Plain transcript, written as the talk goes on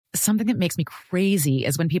Something that makes me crazy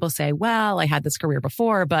is when people say, well, I had this career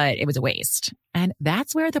before, but it was a waste. And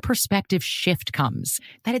that's where the perspective shift comes,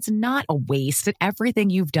 that it's not a waste, that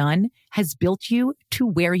everything you've done has built you to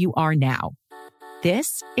where you are now.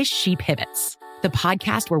 This is She Pivots, the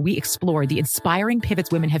podcast where we explore the inspiring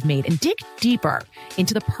pivots women have made and dig deeper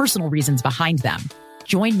into the personal reasons behind them.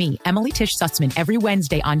 Join me, Emily Tish Sussman, every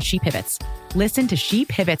Wednesday on She Pivots. Listen to She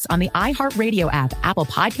Pivots on the iHeartRadio app, Apple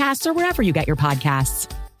Podcasts, or wherever you get your podcasts.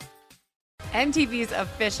 MTV's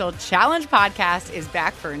official Challenge podcast is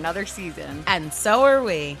back for another season. And so are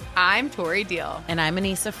we. I'm Tori Deal. And I'm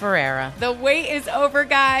Anissa Ferreira. The wait is over,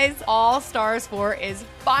 guys. All Stars 4 is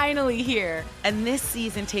finally here. And this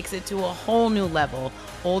season takes it to a whole new level.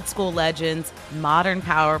 Old school legends, modern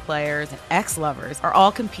power players, and ex-lovers are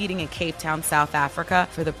all competing in Cape Town, South Africa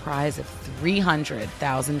for the prize of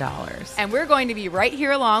 $300,000. And we're going to be right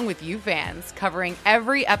here along with you fans, covering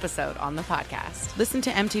every episode on the podcast. Listen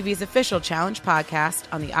to MTV's official Challenge podcast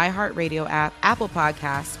on the iHeartRadio app, Apple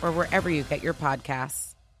Podcasts, or wherever you get your podcasts.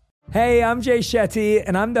 Hey, I'm Jay Shetty,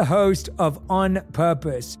 and I'm the host of On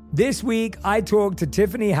Purpose. This week, I talked to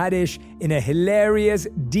Tiffany Haddish in a hilarious,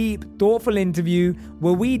 deep, thoughtful interview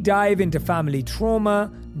where we dive into family trauma,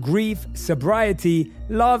 grief, sobriety,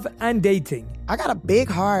 love, and dating. I got a big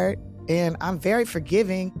heart, and I'm very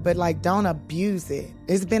forgiving, but don't abuse it.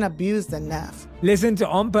 It's been abused enough. Listen to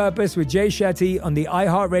On Purpose with Jay Shetty on the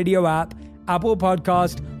iHeartRadio app, Apple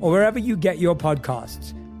Podcast, or wherever you get your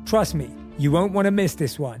podcasts. Trust me, you won't want to miss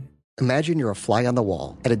this one. Imagine you're a fly on the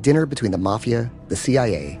wall at a dinner between the mafia, the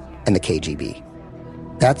CIA, and the KGB.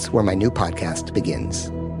 That's where my new podcast begins.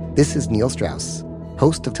 This is Neil Strauss,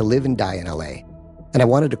 host of To Live and Die in LA, and I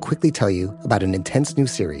wanted to quickly tell you about an intense new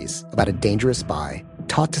series about a dangerous spy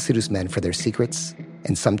taught to seduce men for their secrets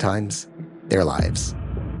and sometimes their lives.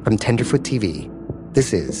 From Tenderfoot TV,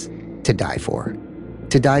 this is To Die For.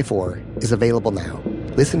 To Die For is available now.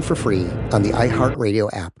 Listen for free on the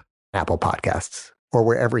iHeartRadio app, Apple Podcasts, or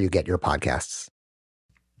wherever you get your podcasts.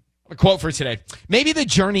 A quote for today. Maybe the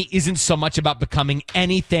journey isn't so much about becoming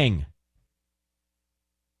anything.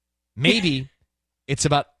 Maybe it's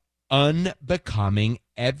about unbecoming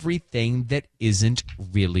everything that isn't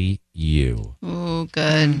really you. Oh,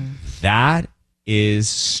 good. That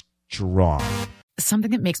is strong.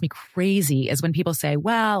 Something that makes me crazy is when people say,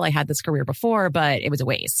 well, I had this career before, but it was a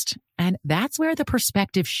waste. And that's where the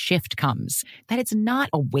perspective shift comes, that it's not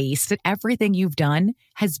a waste, that everything you've done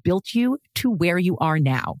has built you to where you are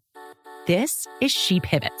now. This is She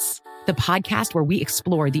Pivots, the podcast where we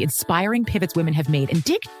explore the inspiring pivots women have made and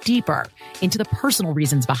dig deeper into the personal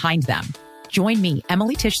reasons behind them. Join me,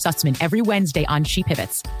 Emily Tish Sussman, every Wednesday on She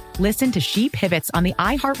Pivots. Listen to She Pivots on the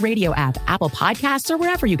iHeartRadio app, Apple Podcasts, or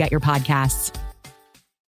wherever you get your podcasts.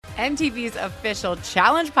 MTV's official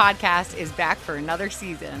Challenge podcast is back for another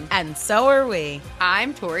season. And so are we.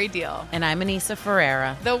 I'm Tori Deal. And I'm Anissa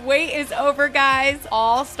Ferreira. The wait is over, guys.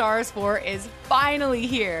 All Stars 4 is finally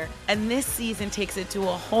here. And this season takes it to a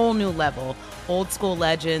whole new level. Old school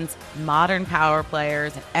legends, modern power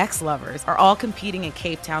players, and ex-lovers are all competing in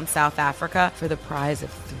Cape Town, South Africa for the prize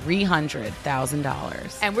of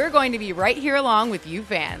 $300,000. And we're going to be right here along with you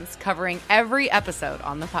fans, covering every episode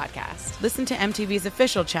on the podcast. Listen to MTV's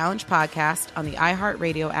official Challenge podcast on the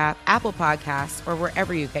iHeartRadio app, Apple Podcasts, or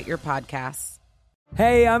wherever you get your podcasts.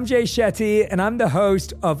 Hey, I'm Jay Shetty, and I'm the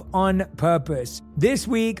host of On Purpose. This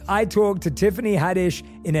week, I talked to Tiffany Haddish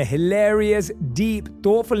in a hilarious, deep,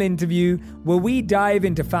 thoughtful interview where we dive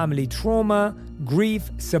into family trauma, grief,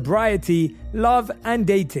 sobriety, love, and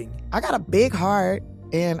dating. I got a big heart,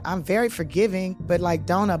 and I'm very forgiving, but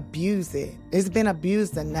don't abuse it. It's been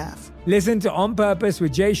abused enough. Listen to On Purpose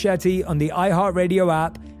with Jay Shetty on the iHeartRadio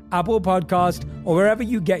app, Apple Podcast, or wherever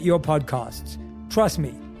you get your podcasts. Trust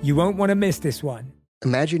me, you won't want to miss this one.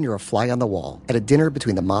 Imagine you're a fly on the wall at a dinner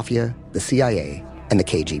between the mafia, the CIA, and the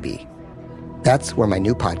KGB. That's where my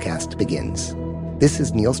new podcast begins. This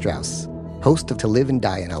is Neil Strauss, host of To Live and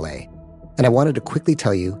Die in LA, and I wanted to quickly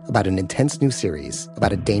tell you about an intense new series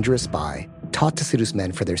about a dangerous spy taught to seduce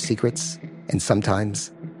men for their secrets and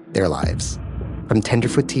sometimes their lives. From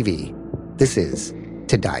Tenderfoot TV, this is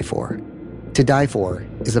To Die For. To Die For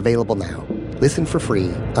is available now. Listen for free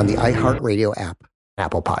on the iHeartRadio app,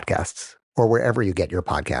 Apple Podcasts, or wherever you get your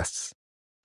podcasts.